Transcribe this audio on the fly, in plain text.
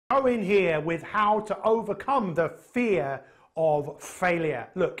Cohen here with how to overcome the fear of failure.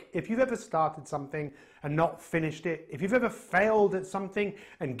 Look, if you've ever started something and not finished it, if you've ever failed at something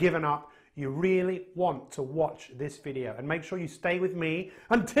and given up, you really want to watch this video and make sure you stay with me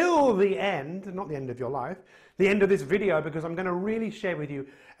until the end, not the end of your life, the end of this video, because I'm going to really share with you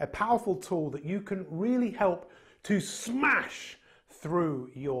a powerful tool that you can really help to smash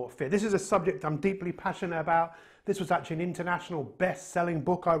through your fear. This is a subject I'm deeply passionate about. This was actually an international best-selling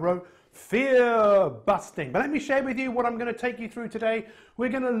book I wrote, Fear Busting. But let me share with you what I'm going to take you through today. We're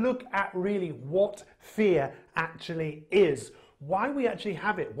going to look at really what fear actually is, why we actually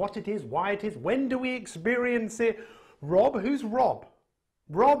have it, what it is, why it is, when do we experience it. Rob, who's Rob?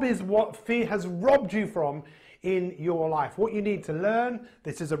 Rob is what fear has robbed you from in your life. What you need to learn,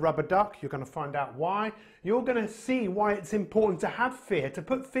 this is a rubber duck, you're going to find out why. You're going to see why it's important to have fear, to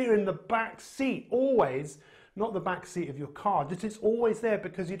put fear in the back seat always, not the back seat of your car. This is always there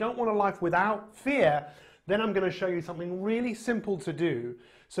because you don't want a life without fear. Then I'm going to show you something really simple to do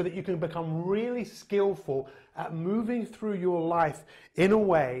so that you can become really skillful at moving through your life in a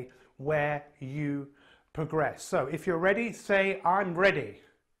way where you progress. So if you're ready, say, I'm ready.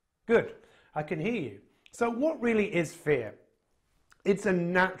 Good, I can hear you. So what really is fear? It's a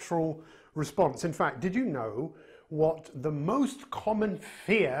natural response. In fact, did you know what the most common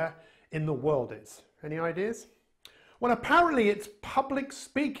fear in the world is? Any ideas? Well, apparently it's public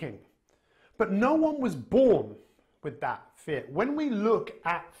speaking, but no one was born with that fear. When we look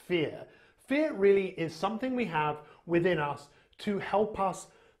at fear, fear really is something we have within us to help us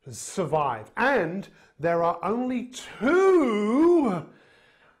survive. And there are only two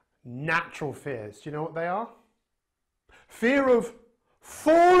natural fears. Do you know what they are? Fear of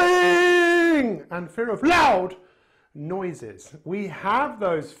falling and fear of loud noises. We have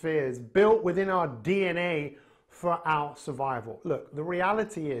those fears built within our DNA for our survival. Look, the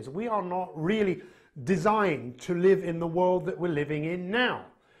reality is we are not really designed to live in the world that we're living in now,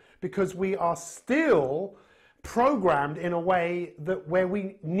 because we are still programmed in a way that where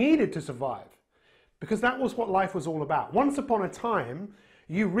we needed to survive, because that was what life was all about. Once upon a time,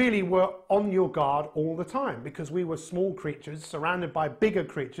 you really were on your guard all the time because we were small creatures surrounded by bigger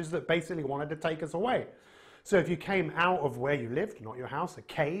creatures that basically wanted to take us away. So if you came out of where you lived, not your house, a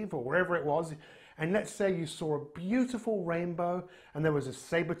cave or wherever it was, and let's say you saw a beautiful rainbow and there was a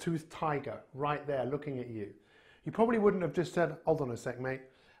saber-toothed tiger right there looking at you, you probably wouldn't have just said, hold on a sec, mate,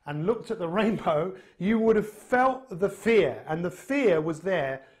 and looked at the rainbow. You would have felt the fear, and the fear was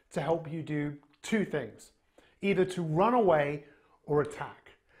there to help you do two things, either to run away or attack.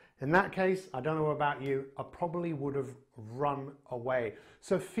 In that case, I don't know about you, I probably would have run away.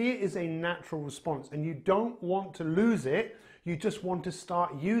 So fear is a natural response, and you don't want to lose it, you just want to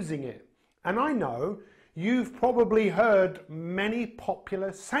start using it. And I know you've probably heard many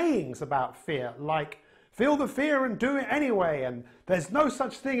popular sayings about fear, like, feel the fear and do it anyway, and there's no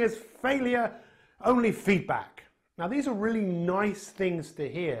such thing as failure, only feedback. Now these are really nice things to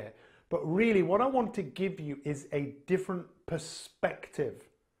hear, but really what I want to give you is a different perspective.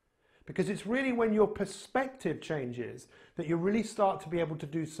 Because it's really when your perspective changes that you really start to be able to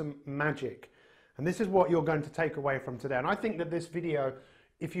do some magic. And this is what you're going to take away from today. And I think that this video,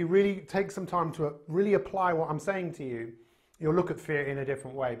 if you really take some time to really apply what I'm saying to you, you'll look at fear in a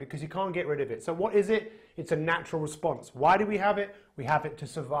different way, because you can't get rid of it. So what is it? It's a natural response. Why do we have it? We have it to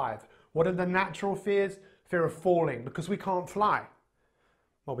survive. What are the natural fears? Fear of falling, because we can't fly.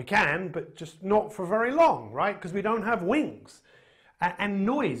 Well, we can, but just not for very long, right? Because we don't have wings. And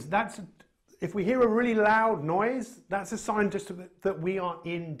noise, if we hear a really loud noise, that's a sign just that we are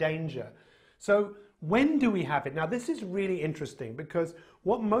in danger. So when do we have it? Now this is really interesting, because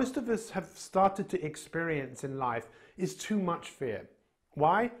what most of us have started to experience in life is too much fear.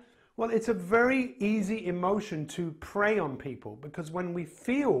 Why? Well, it's a very easy emotion to prey on people, because when we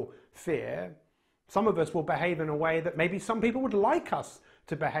feel fear, some of us will behave in a way that maybe some people would like us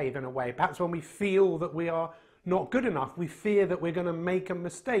to behave in a way. Perhaps when we feel that we are not good enough, we fear that we're going to make a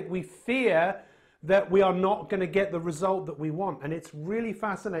mistake. We fear that we are not going to get the result that we want. And it's really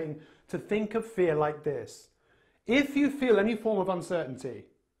fascinating to think of fear like this. If you feel any form of uncertainty,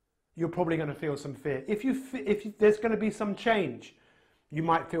 you're probably going to feel some fear. If there's going to be some change, you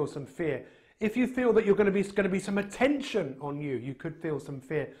might feel some fear. If you feel that there's going to be some attention on you, you could feel some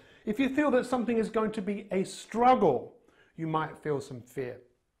fear. If you feel that something is going to be a struggle, you might feel some fear.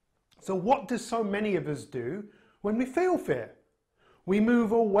 So what do so many of us do when we feel fear? We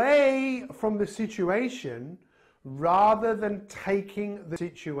move away from the situation rather than taking the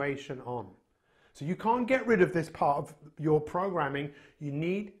situation on. So you can't get rid of this part of your programming. You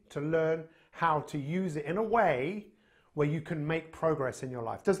need to learn how to use it in a way where you can make progress in your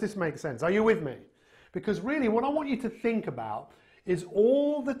life. Does this make sense? Are you with me? Because really what I want you to think about is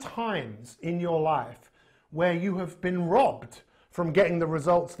all the times in your life where you have been robbed from getting the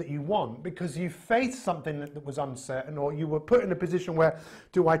results that you want because you faced something that was uncertain, or you were put in a position where,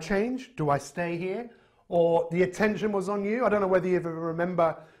 do I change? Do I stay here? Or the attention was on you. I don't know whether you ever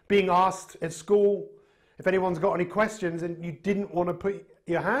remember being asked at school if anyone's got any questions and you didn't want to put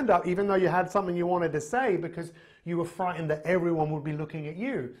your hand up even though you had something you wanted to say because you were frightened that everyone would be looking at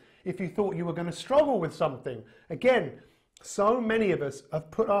you if you thought you were going to struggle with something. Again, so many of us have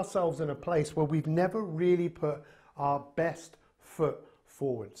put ourselves in a place where we've never really put our best foot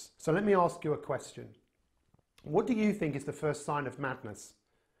forwards. So let me ask you a question. What do you think is the first sign of madness?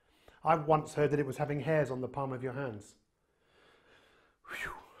 I've once heard that it was having hairs on the palm of your hands.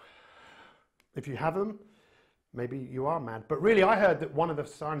 Whew. If you have them, maybe you are mad. But really, I heard that one of the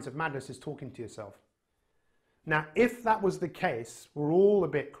signs of madness is talking to yourself. Now, if that was the case, we're all a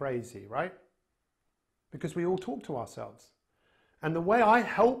bit crazy, right? Because we all talk to ourselves. And the way I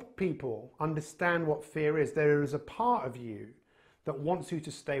help people understand what fear is, there is a part of you that wants you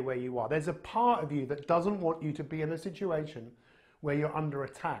to stay where you are. There's a part of you that doesn't want you to be in a situation where you're under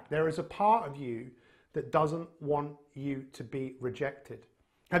attack. There is a part of you that doesn't want you to be rejected.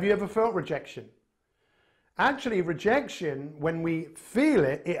 Have you ever felt rejection? Actually, rejection, when we feel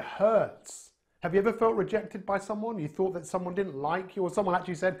it, it hurts. Have you ever felt rejected by someone? You thought that someone didn't like you, or someone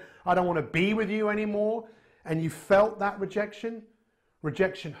actually said, I don't want to be with you anymore, and you felt that rejection?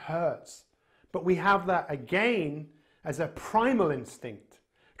 Rejection hurts. But we have that again as a primal instinct.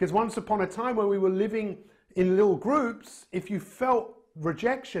 Because once upon a time when we were living in little groups, if you felt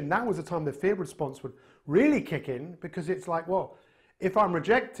rejection, that was the time the fear response would really kick in, because it's like, well, if I'm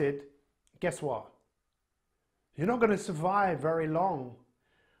rejected, guess what? You're not going to survive very long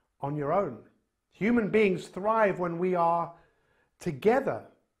on your own. Human beings thrive when we are together.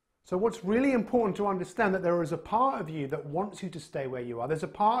 So what's really important to understand that there is a part of you that wants you to stay where you are. There's a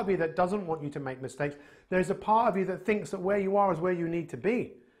part of you that doesn't want you to make mistakes. There's a part of you that thinks that where you are is where you need to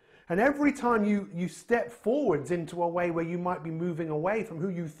be. And every time you step forwards into a way where you might be moving away from who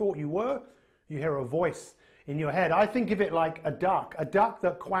you thought you were, you hear a voice in your head. I think of it like a duck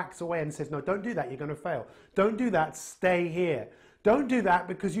that quacks away and says, no, don't do that, you're going to fail. Don't do that, stay here. Don't do that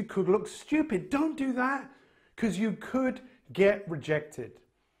because you could look stupid. Don't do that because you could get rejected.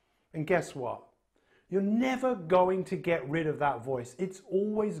 And guess what? You're never going to get rid of that voice. It's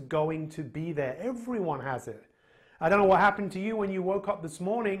always going to be there. Everyone has it. I don't know what happened to you when you woke up this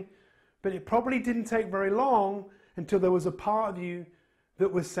morning, but it probably didn't take very long until there was a part of you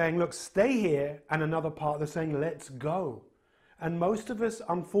that was saying, look, stay here, and another part that's saying, let's go. And most of us,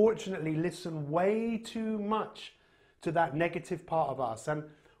 unfortunately, listen way too much to that negative part of us. And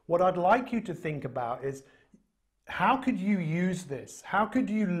what I'd like you to think about is, how could you use this? How could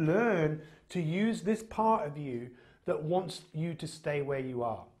you learn to use this part of you that wants you to stay where you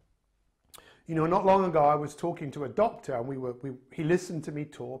are? You know, not long ago I was talking to a doctor, and he listened to me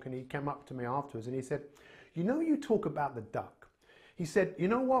talk, and he came up to me afterwards and he said, you know, you talk about the duck. He said, you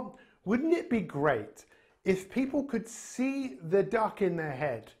know what, wouldn't it be great if people could see the duck in their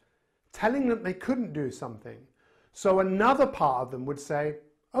head telling them they couldn't do something, so another part of them would say,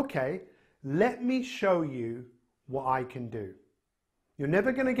 okay, let me show you what I can do. You're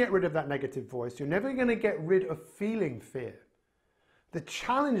never going to get rid of that negative voice. You're never going to get rid of feeling fear. The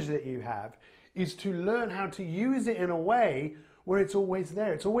challenge that you have is to learn how to use it in a way where it's always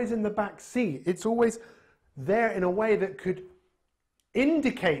there. It's always in the back seat. It's always there in a way that could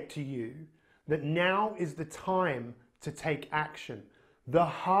indicate to you that now is the time to take action. The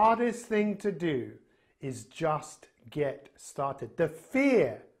hardest thing to do is just get started. The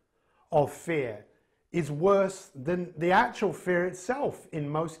fear of fear is worse than the actual fear itself in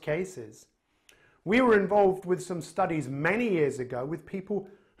most cases. We were involved with some studies many years ago with people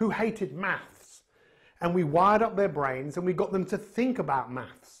who hated maths, and we wired up their brains and we got them to think about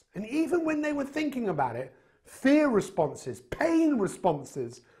maths. And even when they were thinking about it, fear responses, pain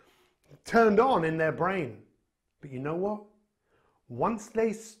responses turned on in their brain. But you know what? Once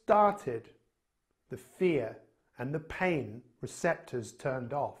they started, the fear and the pain receptors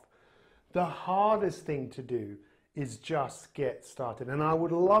turned off. The hardest thing to do is just get started. And I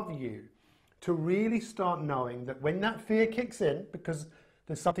would love you to really start knowing that when that fear kicks in, because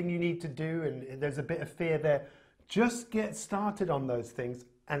there's something you need to do and there's a bit of fear there, just get started on those things.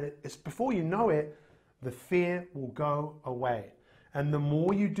 And it's before you know it, the fear will go away. And the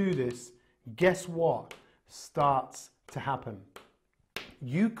more you do this, guess what starts to happen?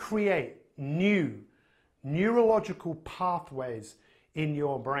 You create new neurological pathways in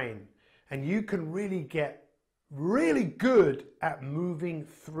your brain. And you can really get really good at moving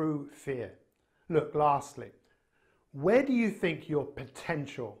through fear. Look, lastly, where do you think your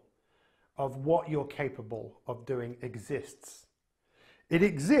potential of what you're capable of doing exists? It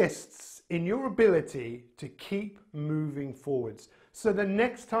exists in your ability to keep moving forwards. So the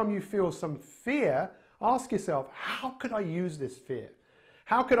next time you feel some fear, ask yourself, how could I use this fear?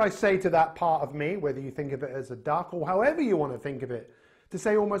 How could I say to that part of me, whether you think of it as a duck or however you want to think of it, to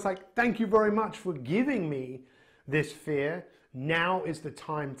say almost like, thank you very much for giving me this fear. Now is the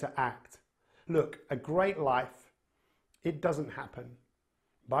time to act. Look, a great life, it doesn't happen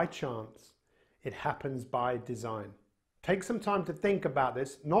by chance. It happens by design. Take some time to think about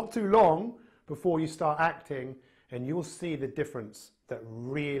this, not too long before you start acting, and you'll see the difference that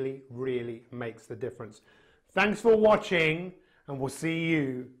really, really makes the difference. Thanks for watching, and we'll see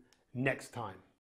you next time.